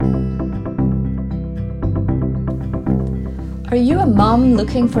Are you a mum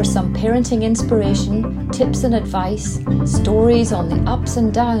looking for some parenting inspiration, tips and advice, stories on the ups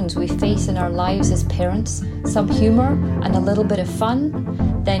and downs we face in our lives as parents, some humour and a little bit of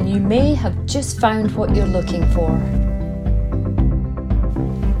fun? Then you may have just found what you're looking for.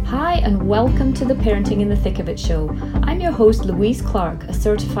 Hi and welcome to the Parenting in the Thick of It show. I'm your host Louise Clark, a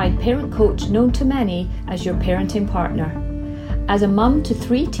certified parent coach known to many as your parenting partner. As a mum to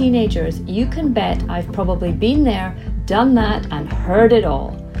 3 teenagers, you can bet I've probably been there, done that and heard it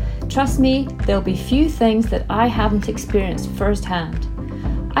all. Trust me, there'll be few things that I haven't experienced firsthand.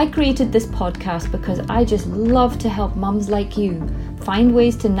 I created this podcast because I just love to help mums like you find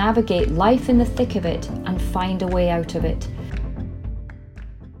ways to navigate life in the thick of it and find a way out of it.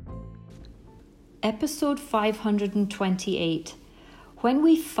 Episode 528. When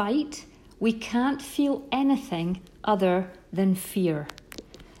we fight, we can't feel anything other than fear.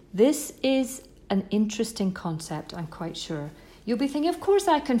 This is an interesting concept, I'm quite sure. You'll be thinking, of course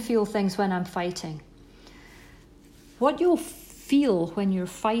I can feel things when I'm fighting. What you'll feel when you're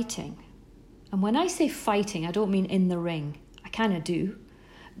fighting, and when I say fighting, I don't mean in the ring. I kind of do.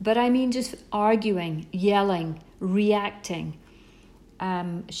 But I mean just arguing, yelling, reacting,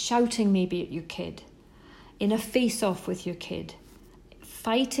 shouting maybe at your kid, in a face-off with your kid.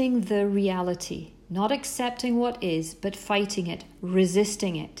 Fighting the reality, not accepting what is, but fighting it,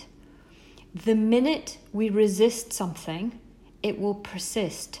 resisting it. The minute we resist something, it will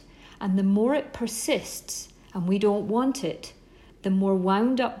persist. And the more it persists and we don't want it, the more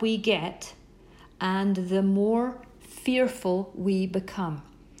wound up we get and the more fearful we become.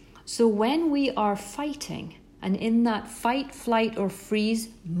 So when we are fighting and in that fight, flight or freeze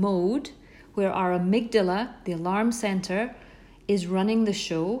mode, where our amygdala, the alarm center, is running the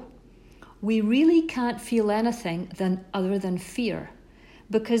show, we really can't feel anything other than fear.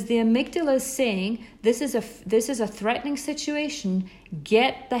 Because the amygdala is saying, this is a threatening situation,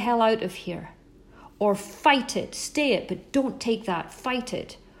 get the hell out of here. Or fight it, stay it, but don't take that, fight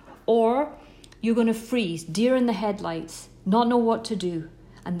it. Or you're going to freeze, deer in the headlights, not know what to do,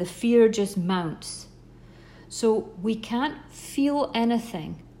 and the fear just mounts. So we can't feel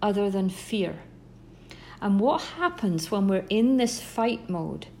anything other than fear. And what happens when we're in this fight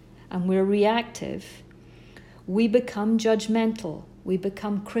mode and we're reactive? We become judgmental. We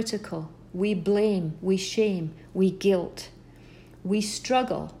become critical, we blame, we shame, we guilt, we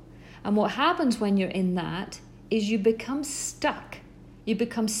struggle. And what happens when you're in that is you become stuck. You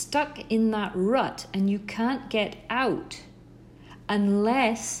become stuck in that rut and you can't get out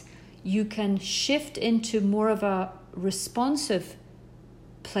unless you can shift into more of a responsive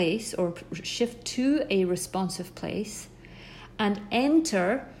place or shift to a responsive place and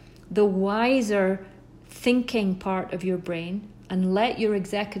enter the wiser thinking part of your brain and let your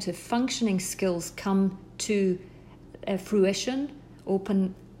executive functioning skills come to fruition,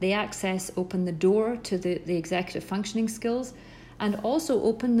 open the door to the executive functioning skills, and also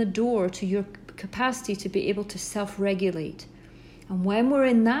open the door to your capacity to be able to self-regulate. And when we're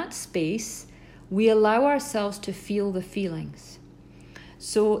in that space, we allow ourselves to feel the feelings.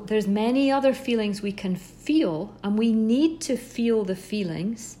 So there's many other feelings we can feel, and we need to feel the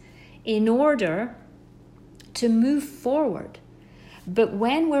feelings in order to move forward. But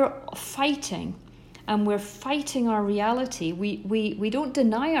when we're fighting and we're fighting our reality, we don't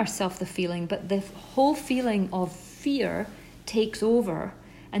deny ourselves the feeling, but the whole feeling of fear takes over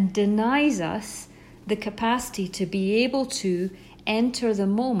and denies us the capacity to be able to enter the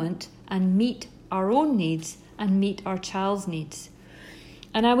moment and meet our own needs and meet our child's needs.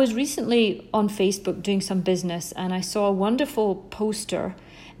 And I was recently on Facebook doing some business and I saw a wonderful poster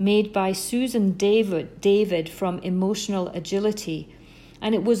made by Susan David from Emotional Agility.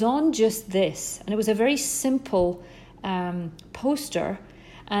 And it was on just this. And it was a very simple poster.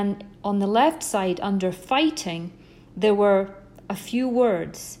 And on the left side, under fighting, there were a few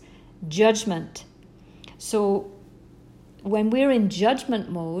words. Judgment. So when we're in judgment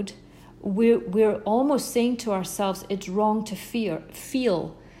mode, we're almost saying to ourselves, it's wrong to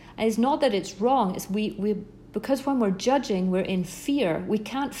feel. And it's not that it's wrong. It's because when we're judging, we're in fear. We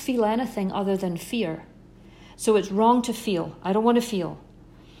can't feel anything other than fear. So it's wrong to feel. I don't want to feel.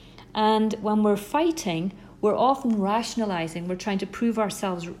 And when we're fighting, we're often rationalizing. We're trying to prove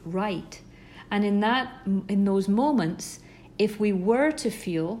ourselves right. And in those moments, if we were to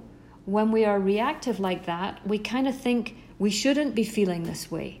feel, when we are reactive like that, we kind of think we shouldn't be feeling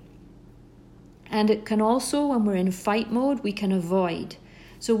this way. And it can also, when we're in fight mode, we can avoid.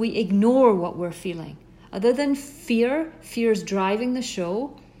 So we ignore what we're feeling. Other than fear's driving the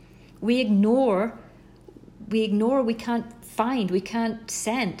show, we ignore, we can't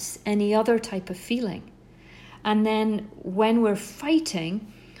sense any other type of feeling. And then when we're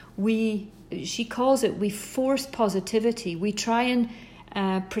fighting, she calls it, we force positivity. We try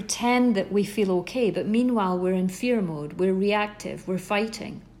and pretend that we feel okay, but meanwhile we're in fear mode, we're reactive, we're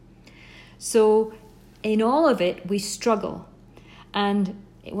fighting. So in all of it, we struggle. And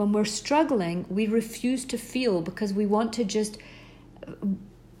when we're struggling, we refuse to feel because we want to just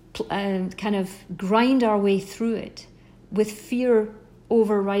kind of grind our way through it with fear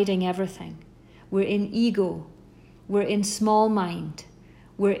overriding everything. We're in ego, we're in small mind,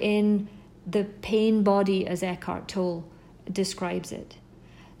 we're in the pain body, as Eckhart Tolle describes it.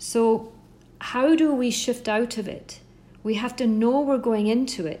 So how do we shift out of it? We have to know we're going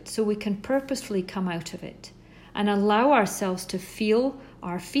into it so we can purposefully come out of it and allow ourselves to feel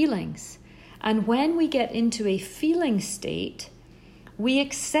our feelings. And when we get into a feeling state, we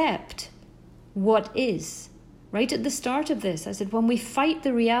accept what is. Right at the start of this, I said, when we fight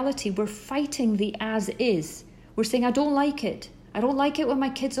the reality, we're fighting the as is. We're saying, I don't like it. I don't like it when my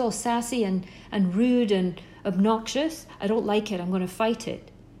kid's all sassy and rude and obnoxious. I don't like it. I'm going to fight it.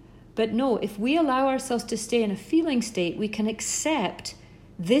 But no, if we allow ourselves to stay in a feeling state, we can accept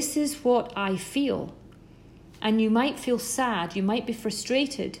this is what I feel. And you might feel sad. You might be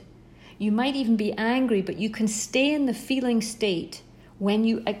frustrated. You might even be angry, but you can stay in the feeling state when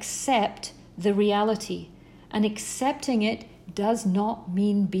you accept the reality. And accepting it does not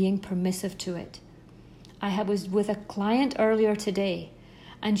mean being permissive to it. I was with a client earlier today,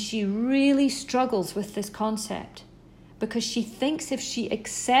 and she really struggles with this concept because she thinks if she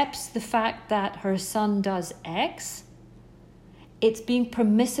accepts the fact that her son does X, it's being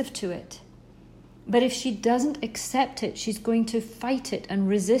permissive to it. But if she doesn't accept it, she's going to fight it and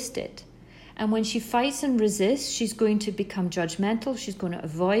resist it. And when she fights and resists, she's going to become judgmental, she's going to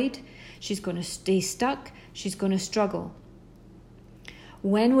avoid, she's going to stay stuck, she's going to struggle.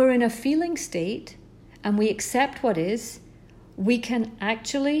 When we're in a feeling state and we accept what is, we can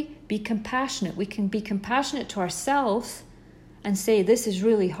actually be compassionate. We can be compassionate to ourselves and say, this is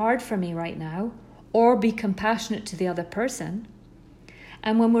really hard for me right now, or be compassionate to the other person.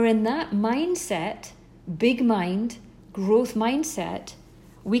 And when we're in that mindset, big mind, growth mindset,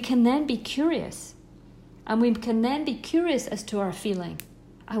 we can then be curious. And we can then be curious as to our feeling.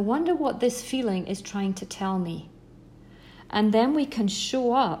 I wonder what this feeling is trying to tell me. And then we can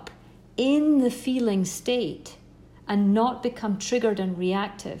show up in the feeling state and not become triggered and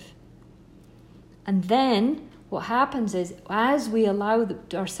reactive. And then what happens is, as we allow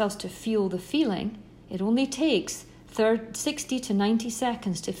ourselves to feel the feeling, it only takes 60 to 90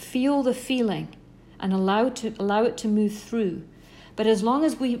 seconds to feel the feeling and allow it to move through. But as long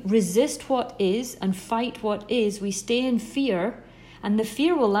as we resist what is and fight what is, we stay in fear, and the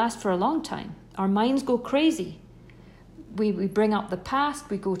fear will last for a long time. Our minds go crazy. We bring up the past,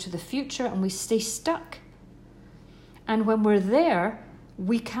 we go to the future, and we stay stuck. And when we're there,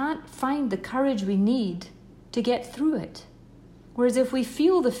 we can't find the courage we need to get through it. Whereas if we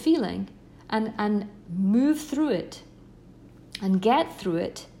feel the feeling and move through it and get through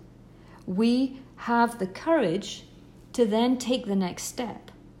it, we have the courage to then take the next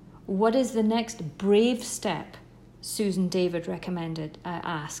step. What is the next brave step? Susan David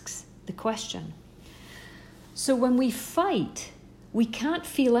asks the question. So when we fight, we can't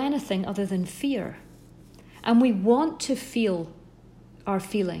feel anything other than fear. And we want to feel our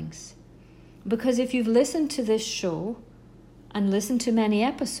feelings. Because if you've listened to this show and listened to many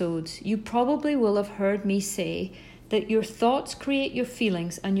episodes, you probably will have heard me say that your thoughts create your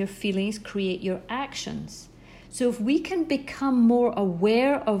feelings and your feelings create your actions. So if we can become more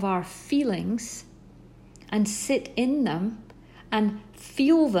aware of our feelings and sit in them and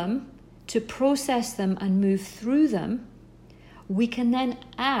feel them, to process them and move through them, we can then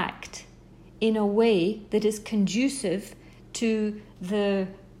act in a way that is conducive to the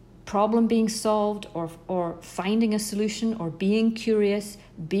problem being solved, or finding a solution, or being curious,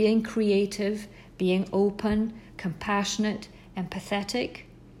 being creative, being open, compassionate, empathetic.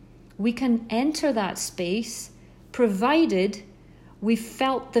 We can enter that space provided we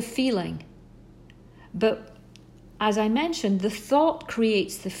felt the feeling. But as I mentioned, the thought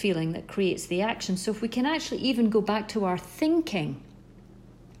creates the feeling that creates the action. So if we can actually even go back to our thinking,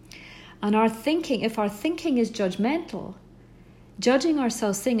 and our thinking, if our thinking is judgmental, judging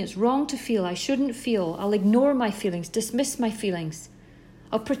ourselves, saying it's wrong to feel, I shouldn't feel, I'll ignore my feelings, dismiss my feelings,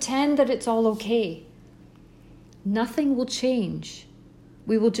 I'll pretend that it's all okay, nothing will change.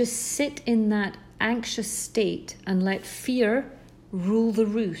 We will just sit in that anxious state and let fear rule the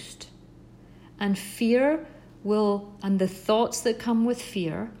roost. And fear and the thoughts that come with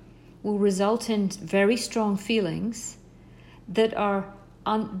fear will result in very strong feelings that are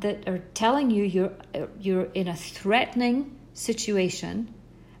that are telling you you're in a threatening situation,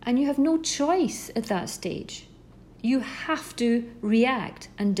 and you have no choice at that stage. You have to react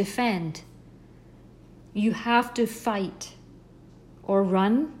and defend. You have to fight or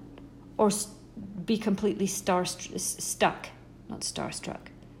run or be completely stuck, not starstruck,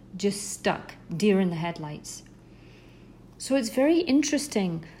 just stuck, deer in the headlights. So it's very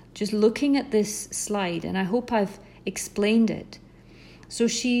interesting just looking at this slide, and I hope I've explained it. So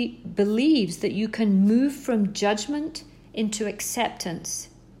she believes that you can move from judgment into acceptance,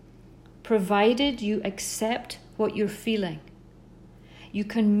 provided you accept what you're feeling. You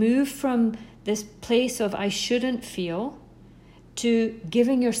can move from this place of I shouldn't feel to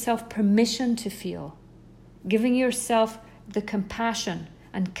giving yourself permission to feel, giving yourself the compassion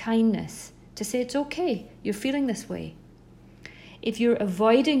and kindness to say it's okay, you're feeling this way. If you're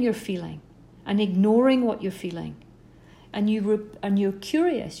avoiding your feeling and ignoring what you're feeling, and you're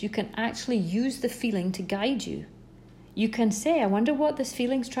curious, you can actually use the feeling to guide you. You can say, I wonder what this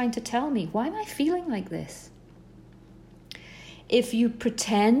feeling's trying to tell me. Why am I feeling like this? If you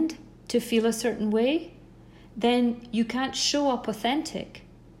pretend to feel a certain way, then you can't show up authentic.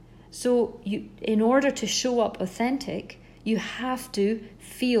 So in order to show up authentic, you have to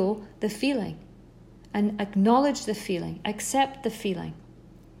feel the feeling and acknowledge the feeling, accept the feeling.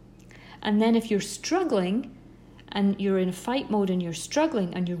 And then if you're struggling and you're in fight mode and you're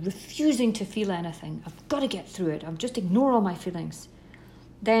struggling and you're refusing to feel anything, I've got to get through it, I'll just ignore all my feelings,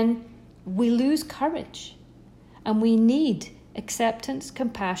 then we lose courage. And we need acceptance,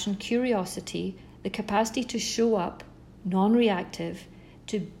 compassion, curiosity, the capacity to show up non-reactive,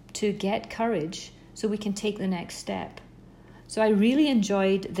 to get courage so we can take the next step. So I really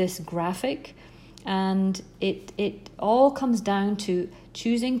enjoyed this graphic, and it all comes down to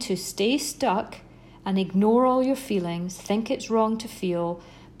choosing to stay stuck and ignore all your feelings, think it's wrong to feel,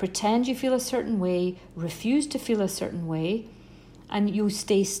 pretend you feel a certain way, refuse to feel a certain way, and you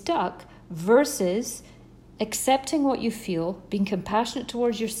stay stuck, versus accepting what you feel, being compassionate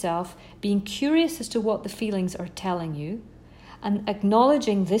towards yourself, being curious as to what the feelings are telling you, and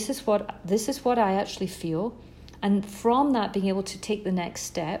acknowledging this is what I actually feel, and from that being able to take the next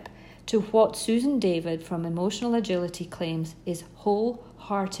step to what Susan David from Emotional Agility claims is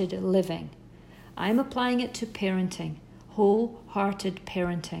wholehearted living. I'm applying it to parenting, wholehearted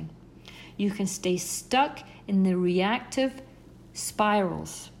parenting. You can stay stuck in the reactive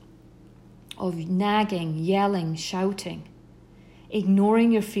spirals of nagging, yelling, shouting,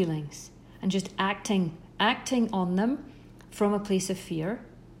 ignoring your feelings, and just acting on them from a place of fear.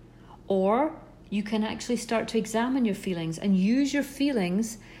 Or you can actually start to examine your feelings and use your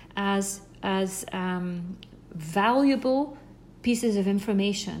feelings as valuable pieces of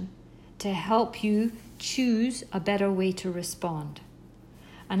information to help you choose a better way to respond.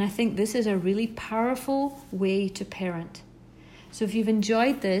 And I think this is a really powerful way to parent. So if you've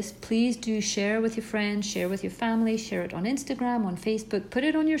enjoyed this, please do share with your friends, share with your family, share it on Instagram, on Facebook, put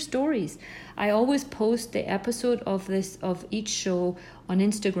it on your stories. I always post the episode of each show on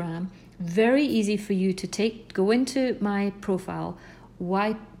Instagram. Very easy for you to go into my profile,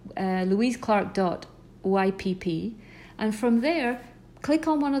 louiseclark.YPP, and from there, click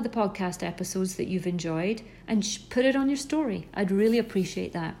on one of the podcast episodes that you've enjoyed and put it on your story. I'd really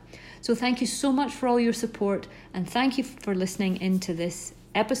appreciate that. So thank you so much for all your support, and thank you for listening into this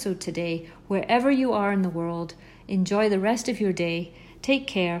episode today. Wherever you are in the world, enjoy the rest of your day. Take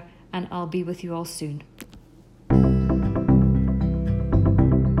care, and I'll be with you all soon.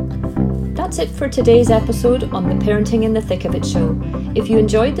 That's it for today's episode on the Parenting in the Thick of It show. If you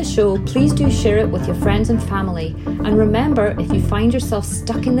enjoyed the show, please do share it with your friends and family. And remember, if you find yourself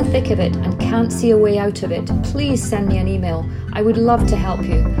stuck in the thick of it and can't see a way out of it, please send me an email. I would love to help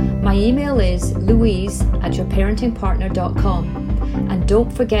you. My email is louise@yourparentingpartner.com. And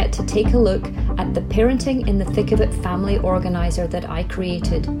don't forget to take a look at the Parenting in the Thick of It family organizer that I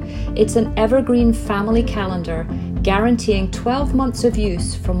created. It's an evergreen family calendar guaranteeing 12 months of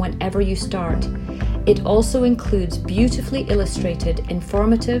use from whenever you start. It also includes beautifully illustrated,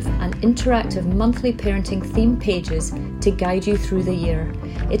 informative and interactive monthly parenting theme pages to guide you through the year.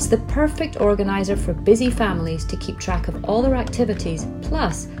 It's the perfect organizer for busy families to keep track of all their activities,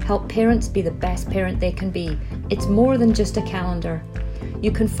 plus help parents be the best parent they can be. It's more than just a calendar.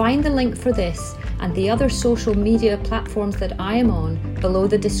 You can find the link for this and the other social media platforms that I am on below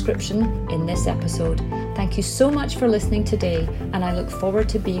the description in this episode. Thank you so much for listening today, and I look forward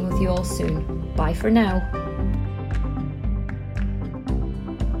to being with you all soon. Bye for now.